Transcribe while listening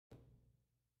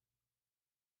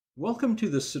Welcome to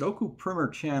the Sudoku Primer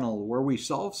channel, where we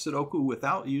solve Sudoku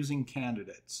without using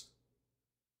candidates.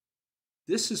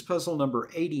 This is puzzle number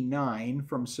 89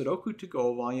 from Sudoku to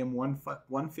Go, volume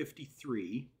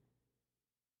 153.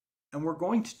 And we're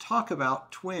going to talk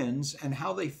about twins and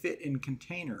how they fit in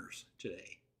containers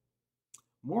today.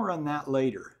 More on that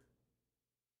later.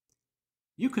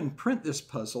 You can print this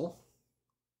puzzle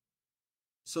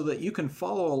so that you can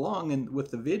follow along with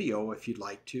the video if you'd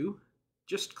like to.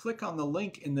 Just click on the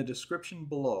link in the description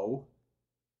below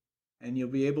and you'll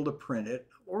be able to print it.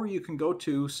 Or you can go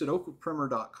to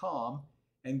sudokuprimer.com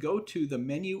and go to the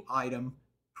menu item,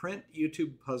 Print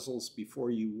YouTube Puzzles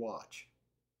Before You Watch.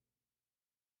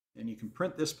 And you can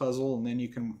print this puzzle and then you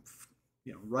can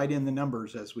write in the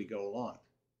numbers as we go along.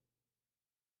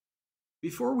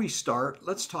 Before we start,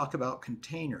 let's talk about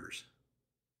containers.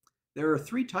 There are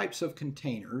three types of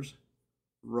containers: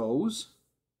 rows,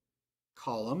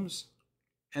 columns,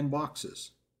 and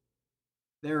boxes.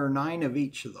 There are 9 of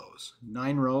each of those: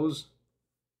 9 rows,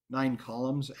 9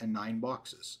 columns, and 9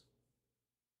 boxes.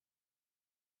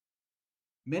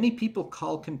 Many people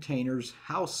call containers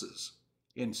houses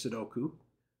in Sudoku,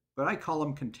 but I call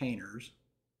them containers.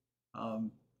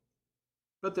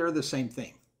 But they're the same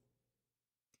thing.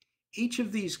 Each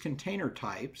of these container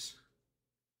types,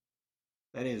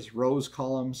 that is rows,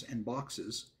 columns, and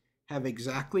boxes, have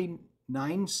exactly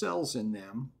 9 cells in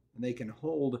them, and they can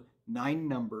hold 9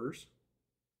 numbers,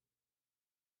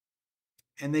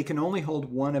 and they can only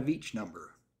hold 1 of each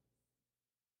number.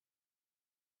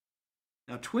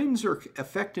 Now, twins are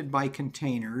affected by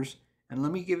containers, and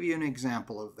let me give you an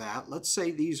example of that. Let's say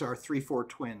these are 3-4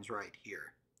 twins right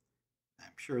here.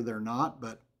 I'm sure they're not,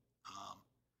 but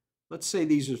let's say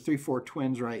these are 3-4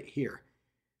 twins right here.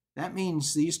 That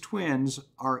means these twins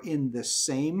are in the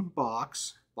same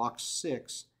box, box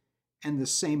 6, and the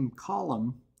same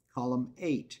column, column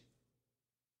 8.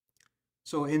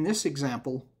 So in this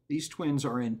example, these twins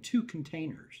are in 2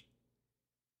 containers.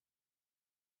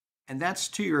 And that's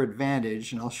to your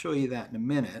advantage, and I'll show you that in a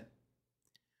minute.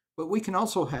 But we can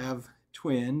also have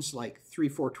twins, like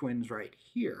 3-4 twins right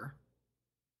here.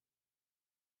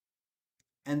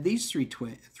 And these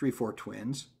 3-4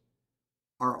 twins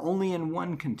are only in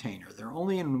 1 container. They're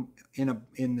only in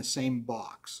the same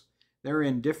box. They're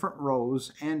in different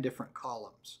rows and different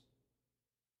columns.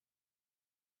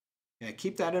 Yeah,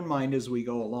 keep that in mind as we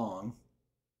go along.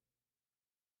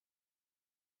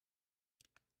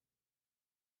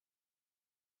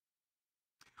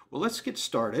 Well, let's get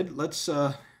started. Let's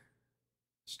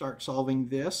start solving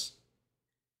this.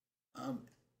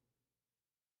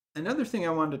 Another thing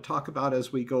I wanted to talk about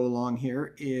as we go along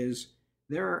here is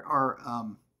there are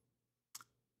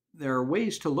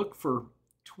ways to look for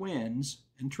twins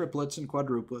and triplets and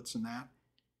quadruplets and that.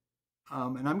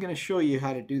 And I'm going to show you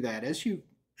how to do that. As you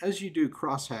do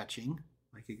cross-hatching,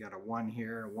 like you got a 1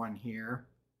 here, a 1 here,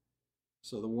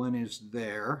 so the 1 is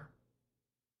there.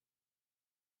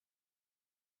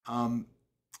 The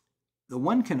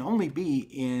 1 can only be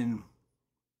in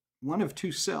 1 of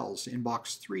 2 cells in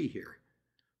box 3 here.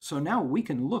 So now we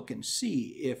can look and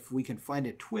see if we can find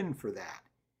a twin for that.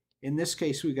 In this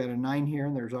case, we got a 9 here,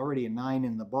 and there's already a 9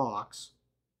 in the box.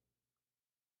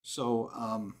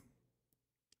 So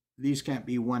these can't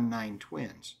be 1-9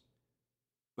 twins.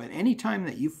 But anytime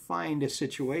that you find a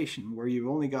situation where you've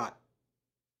only got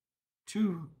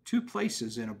two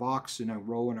places in a box, in a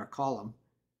row, and a column,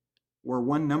 where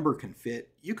 1 number can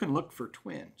fit, you can look for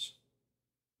twins.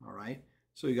 All right?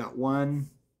 So you got 1,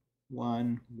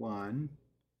 1, 1,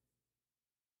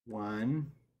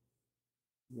 1,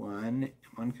 1.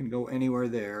 1 can go anywhere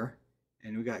there.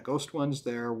 And we got ghost 1s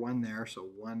there, 1 there, so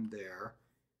 1 there.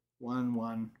 1,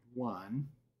 1, 1.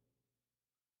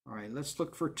 All right, let's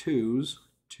look for 2s.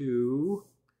 2.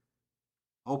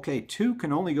 Okay, 2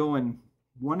 can only go in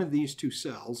 1 of these 2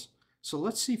 cells. So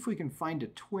let's see if we can find a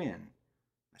twin.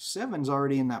 A 7's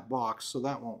already in that box, so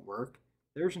that won't work.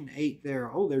 There's an 8 there.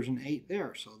 Oh, there's an 8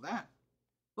 there. So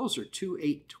those are 2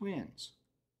 8 twins.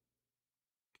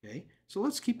 Okay, so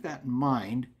let's keep that in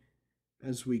mind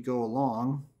as we go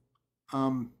along.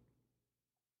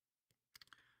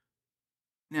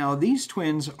 Now, these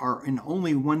twins are in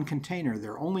only 1 container.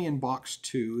 They're only in box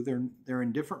 2. They're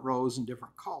in different rows and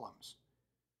different columns.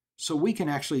 So we can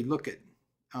actually look at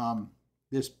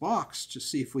this box to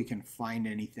see if we can find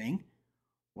anything.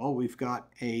 Well, we've got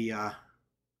a,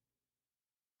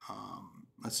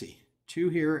 let's see, 2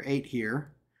 here, 8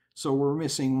 here. So we're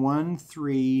missing 1,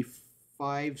 3,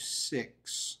 5,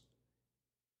 6.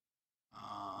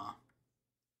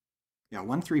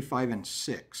 1, 3, 5, and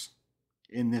 6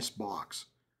 in this box.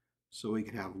 So we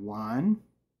could have 1.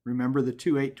 Remember the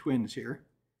 2 8 twins here.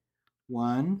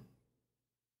 1,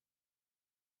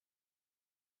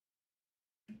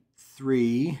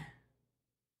 3,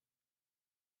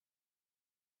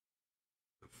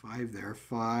 5 there,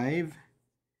 5,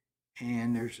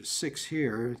 and there's a 6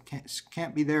 here. It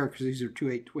can't be there because these are 2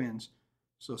 8 twins.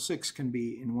 So 6 can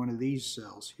be in one of these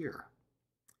cells here.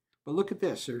 But look at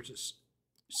this. There's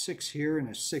a 6 here and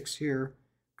a 6 here.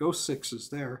 Ghost 6 is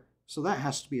there. So that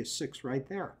has to be a 6 right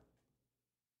there.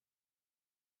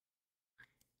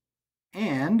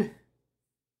 And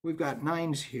we've got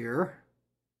 9s here.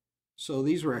 So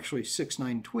these were actually 6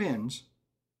 9 twins.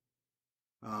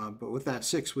 But with that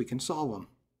 6, we can solve them.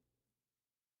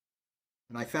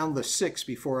 And I found the 6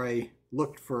 before I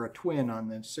looked for a twin on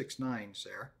the 6 9s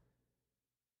there.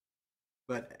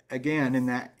 But again, in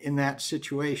that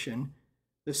situation,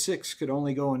 the 6 could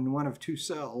only go in one of 2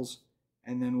 cells,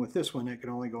 and then with this one, it could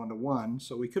only go into 1.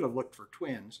 So we could have looked for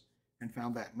twins and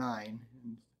found that 9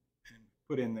 and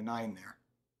put in the 9 there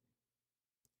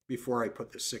before I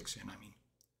put the 6 in, I mean.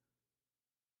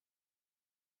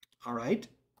 All right,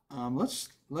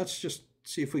 let's just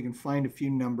see if we can find a few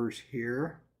numbers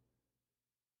here.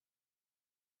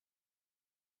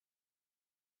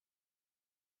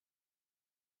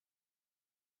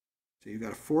 So you've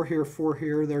got a 4 here, 4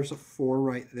 here. There's a 4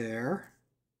 right there.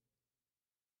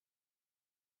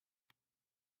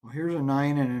 Well, here's a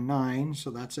 9 and a 9,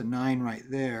 so that's a 9 right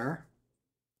there.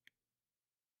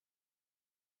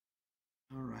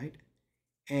 All right.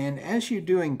 And as you're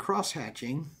doing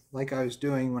cross-hatching, like I was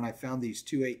doing when I found these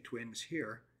 2 8 twins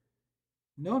here,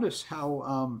 notice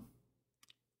how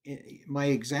my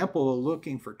example of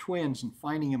looking for twins and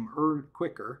finding them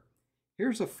quicker,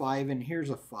 here's a 5 and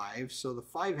here's a 5, so the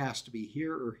 5 has to be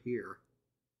here or here.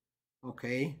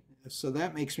 Okay, so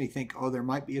that makes me think, oh, there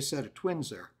might be a set of twins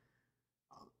there.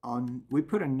 We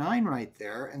put a 9 right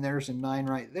there, and there's a 9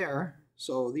 right there,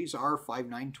 so these are 5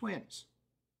 9 twins.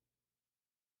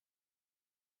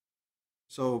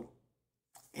 So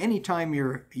anytime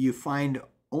you find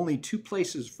only 2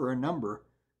 places for a number,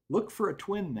 look for a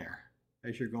twin there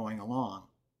as you're going along.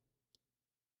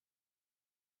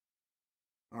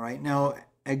 All right, now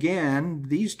again,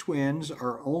 these twins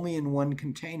are only in one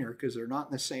container because they're not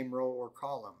in the same row or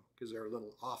column because they're a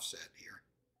little offset here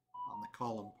on the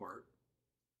column part.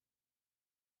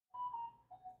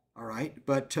 All right,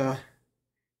 but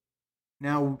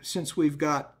now since we've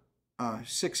got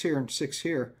 6 here and 6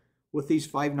 here, with these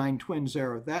 5 9 twins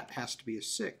there, that has to be a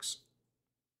 6.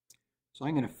 So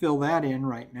I'm going to fill that in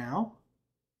right now.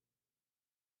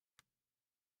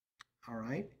 All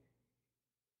right.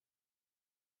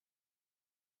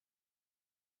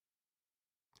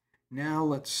 Now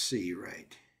let's see,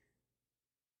 right.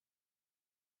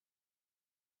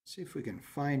 Let's see if we can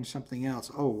find something else.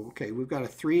 Oh, okay, we've got a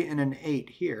 3 and an 8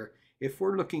 here. If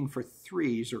we're looking for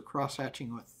 3s or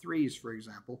cross-hatching with 3s, for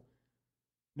example,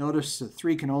 notice the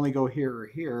 3 can only go here or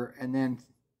here, and then,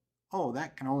 oh,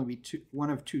 that can only be one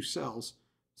of 2 cells.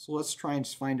 So let's try and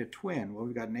find a twin. Well,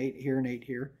 we've got an 8 here and 8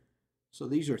 here. So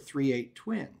these are 3 8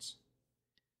 twins.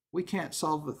 We can't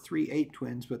solve the 3 8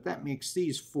 twins, but that makes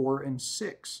these 4 and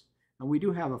 6. And we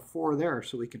do have a 4 there,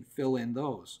 so we can fill in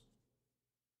those.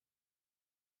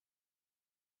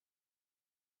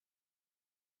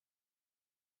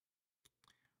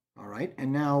 All right,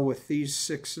 and now with these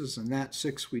 6s and that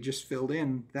 6 we just filled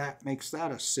in, that makes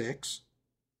that a 6.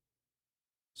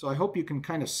 So I hope you can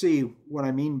kind of see what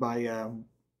I mean by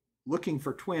looking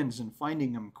for twins and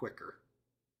finding them quicker.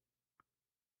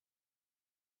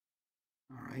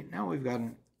 All right, now we've got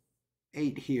an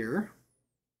 8 here.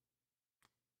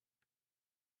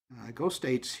 Ghost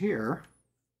 8's here.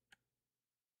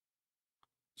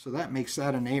 So that makes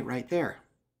that an 8 right there.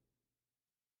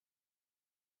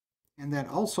 And that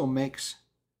also makes,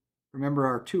 remember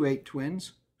our 2 8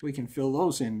 twins? We can fill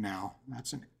those in now.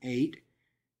 That's an 8,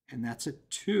 and that's a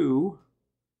 2.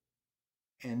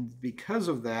 And because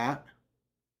of that,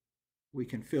 we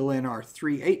can fill in our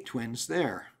 3 8 twins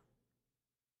there.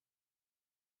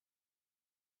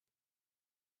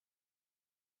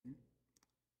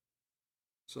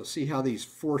 So see how these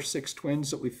 4 6 twins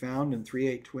that we found and 3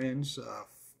 8 twins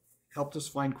helped us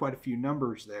find quite a few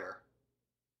numbers there.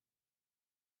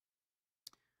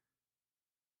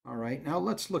 All right, now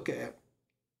let's look at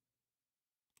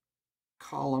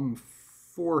column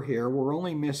 4 here. We're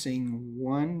only missing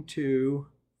 1, 2,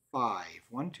 5.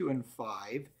 1, 2, and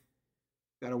 5.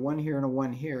 Got a 1 here and a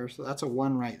 1 here, so that's a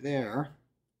 1 right there.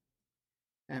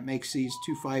 That makes these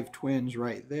 2 5 twins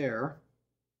right there.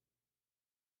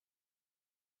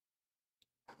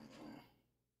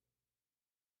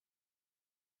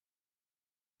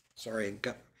 Sorry,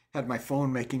 had my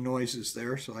phone making noises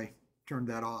there, so I turned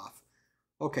that off.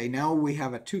 Okay, now we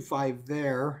have a 2 5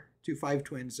 there, 2 5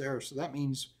 twins there, so that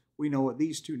means we know what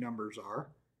these two numbers are.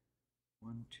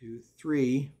 1, 2,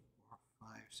 3, 4,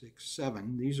 5, 6,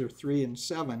 7. These are 3 and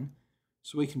 7,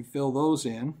 so we can fill those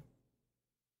in.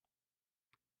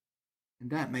 And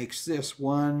that makes this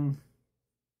 1,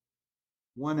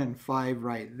 1 and 5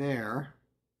 right there,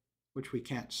 which we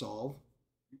can't solve.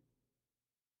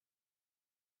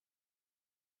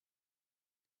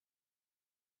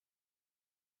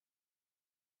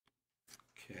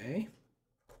 Okay.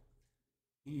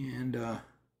 And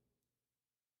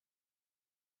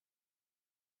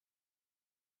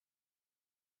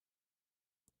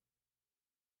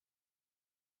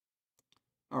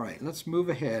all right, let's move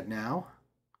ahead now.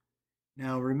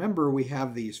 Now remember, we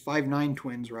have these 5, 9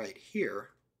 twins right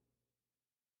here.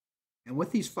 And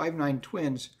with these 5, 9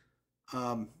 twins,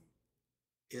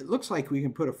 it looks like we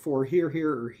can put a 4 here,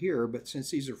 here, or here, but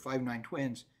since these are 5, 9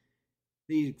 twins,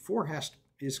 the 4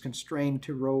 is constrained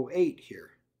to row 8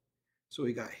 here. So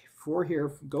we got 4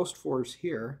 here, ghost 4's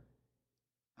here,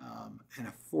 and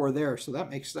a 4 there, so that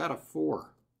makes that a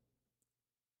 4.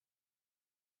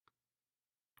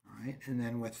 All right, and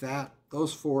then with that,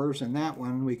 those 4's and that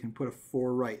one, we can put a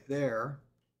 4 right there.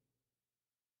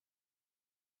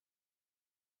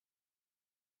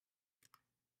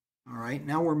 All right,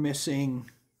 now we're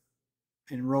missing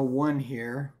in row 1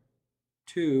 here,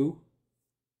 2,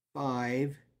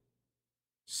 5,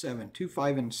 7. 2,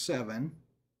 5, and 7.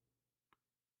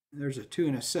 There's a 2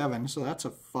 and a 7, so that's a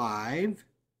 5.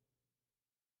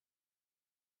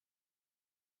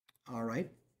 All right.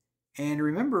 And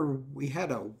remember, we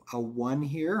had a 1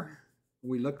 here.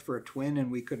 We looked for a twin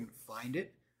and we couldn't find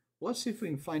it. Well, let's see if we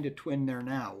can find a twin there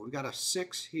now. We've got a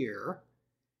 6 here.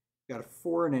 We've got a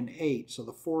 4 and an 8, so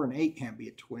the 4 and 8 can't be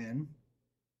a twin.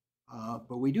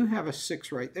 But we do have a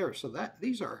 6 right there, so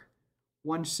these are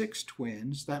 1, 6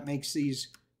 twins. That makes these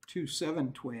 2,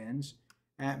 7 twins.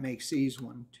 That makes these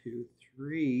 1, 2,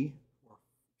 3, 4,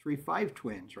 3, 5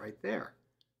 twins right there,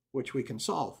 which we can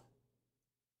solve.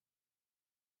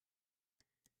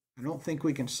 I don't think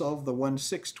we can solve the 1,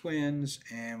 6 twins,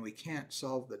 and we can't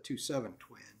solve the 2, 7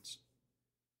 twins.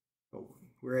 But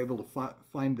we're able to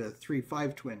find the 3,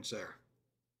 5 twins there.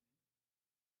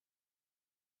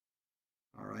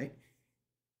 All right.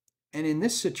 And in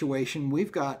this situation,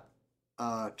 we've got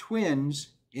twins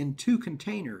in 2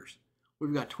 containers.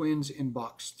 We've got twins in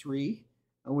box 3,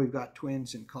 and we've got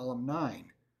twins in column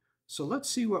 9. So let's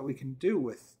see what we can do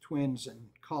with twins in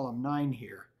column 9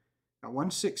 here. Got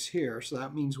 1, 6 here, so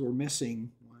that means we're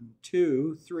missing 1,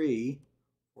 2, 3,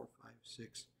 4, 5,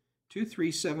 6, 2,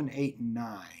 3, 7, 8, and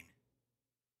 9.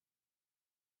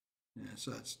 Yeah,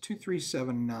 so that's 2, 3,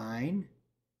 7, 9,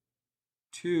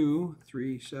 2,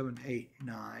 3, 7, 8,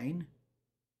 9,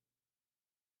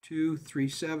 2, 3,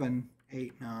 7,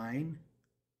 8, 9.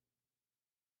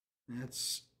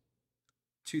 That's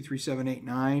 2, 3, 7, 8,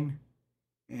 9,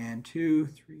 and 2,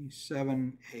 3,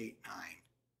 7, 8, 9.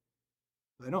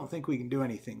 I don't think we can do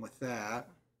anything with that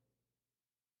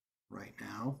right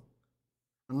now.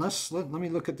 Unless, let me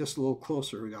look at this a little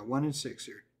closer. We got 1 and 6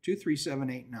 here. 2, 3, 7,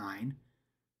 8, 9.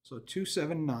 So 2,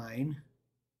 7, 9.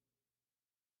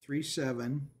 3,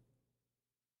 7.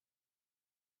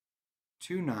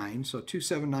 2, 9. So 2,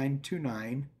 7, 9, 2,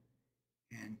 9.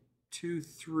 And 2,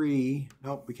 3.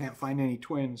 Nope, we can't find any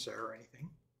twins there or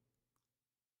anything.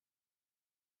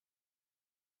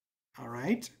 All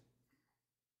right.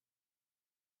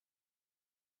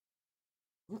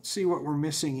 Let's see what we're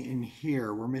missing in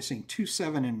here. We're missing 2,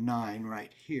 7, and 9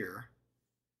 right here.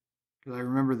 Because I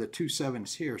remember the 2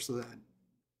 7's here, so that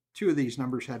 2 of these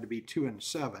numbers had to be 2 and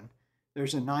 7.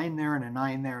 There's a 9 there and a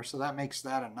 9 there, so that makes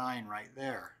that a 9 right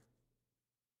there.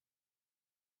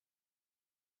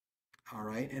 All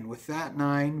right, and with that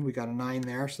 9, we got a 9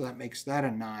 there, so that makes that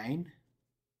a 9.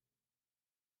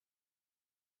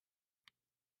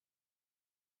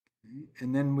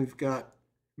 And then we've got,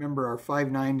 remember our 5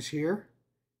 9's here.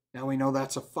 Now we know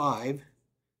that's a 5,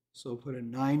 so put a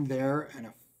 9 there and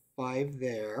a 5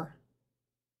 there.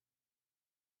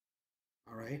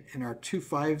 All right, and our 2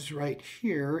 5's right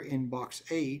here in box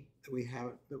 8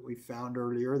 that we found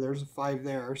earlier. There's a 5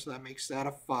 there, so that makes that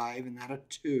a 5 and that a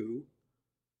 2.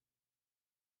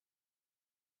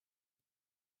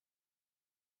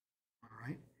 All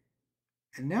right,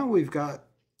 and now we've got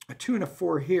a 2 and a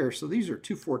 4 here, so these are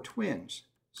 2 4 twins,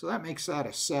 so that makes that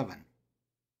a 7.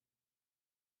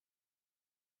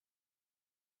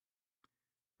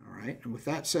 All right, and with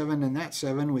that 7 and that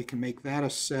 7, we can make that a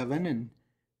 7, and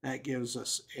that gives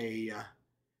us a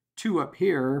 2 up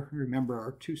here. Remember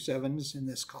our 2 7's in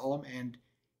this column and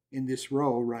in this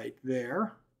row right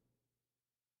there.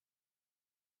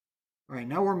 All right,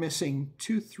 now we're missing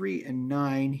 2, 3, and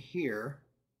 9 here.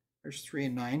 There's 3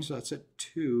 and 9, so that's a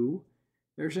 2.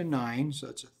 There's a 9, so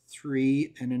that's a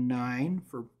 3 and a 9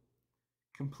 for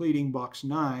completing box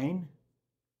 9.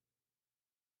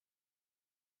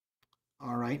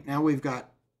 All right, now we've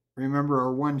got, remember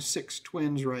our 1, 6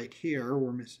 twins right here.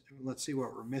 Let's see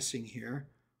what we're missing here.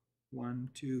 1,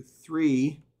 2,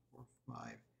 3, 4,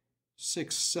 5,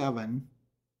 6, 7.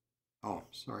 Oh,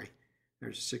 sorry.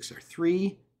 There's a 6 there.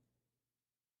 3,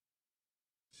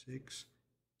 6,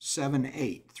 7,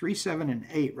 8. 3, 7, and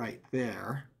 8 right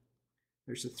there.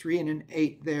 There's a 3 and an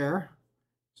 8 there.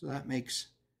 So that makes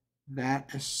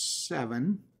that a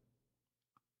 7.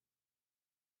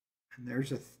 And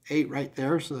there's a 8 right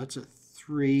there. So that's a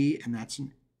 3 and that's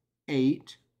an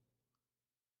 8.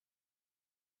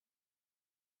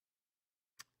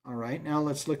 All right, now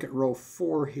let's look at row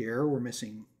 4 here. We're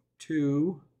missing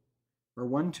 2, or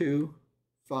 1, 2,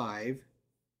 5,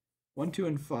 1, 2,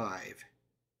 and 5.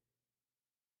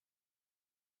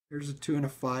 There's a 2 and a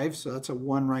 5, so that's a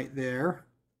 1 right there.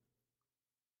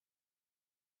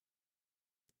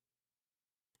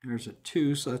 There's a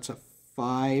 2, so that's a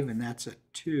 5, and that's a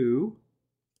 2.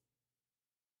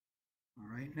 All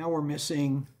right, now we're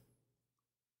missing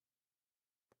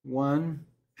 1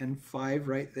 and 5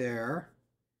 right there.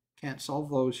 Can't solve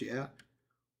those yet.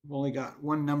 We've only got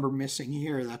one number missing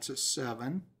here. That's a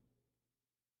 7.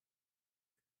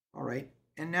 All right,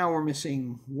 and now we're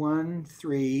missing 1,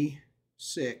 3,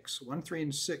 6. 1, 3,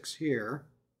 and 6 here.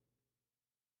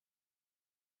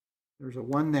 There's a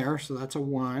 1 there, so that's a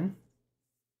 1.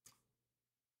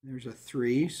 There's a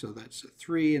 3, so that's a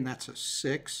 3, and that's a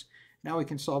 6. Now we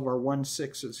can solve our 1,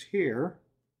 6s here.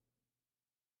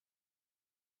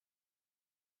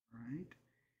 All right.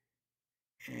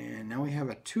 And now we have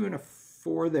a 2 and a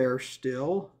 4 there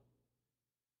still.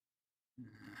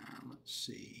 Let's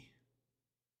see.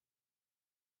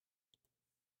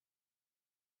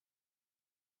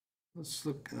 Let's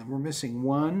look. We're missing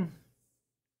 1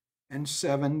 and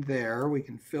 7 there. We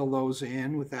can fill those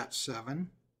in with that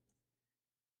 7.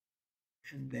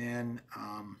 And then,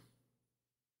 let's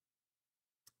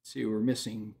see, we're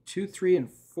missing 2, 3, and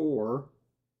 4.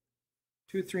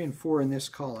 2, 3, and 4 in this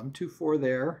column. 2, 4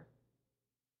 there.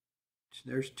 So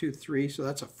there's 2, 3, so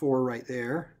that's a 4 right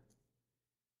there.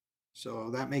 So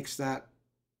that makes that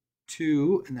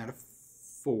 2 and that a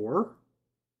 4.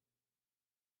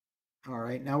 All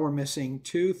right, now we're missing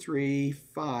 2, 3,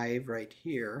 5 right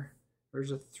here.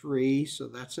 There's a 3, so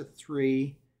that's a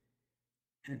 3,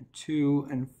 and 2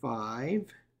 and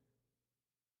 5.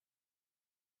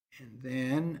 And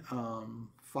then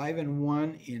 5 and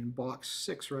 1 in box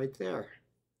 6 right there.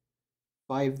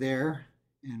 5 there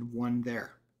and 1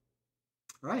 there.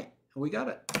 All right, we got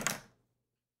it.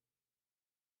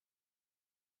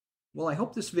 Well, I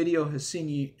hope this video has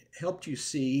helped you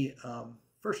see,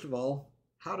 first of all,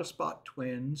 how to spot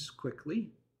twins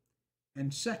quickly,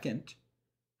 and second,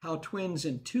 how twins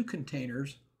in 2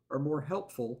 containers are more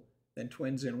helpful than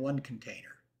twins in 1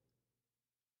 container.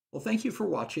 Well, thank you for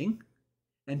watching,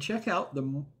 and check out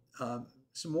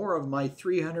some more of my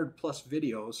 300+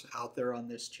 videos out there on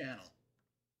this channel.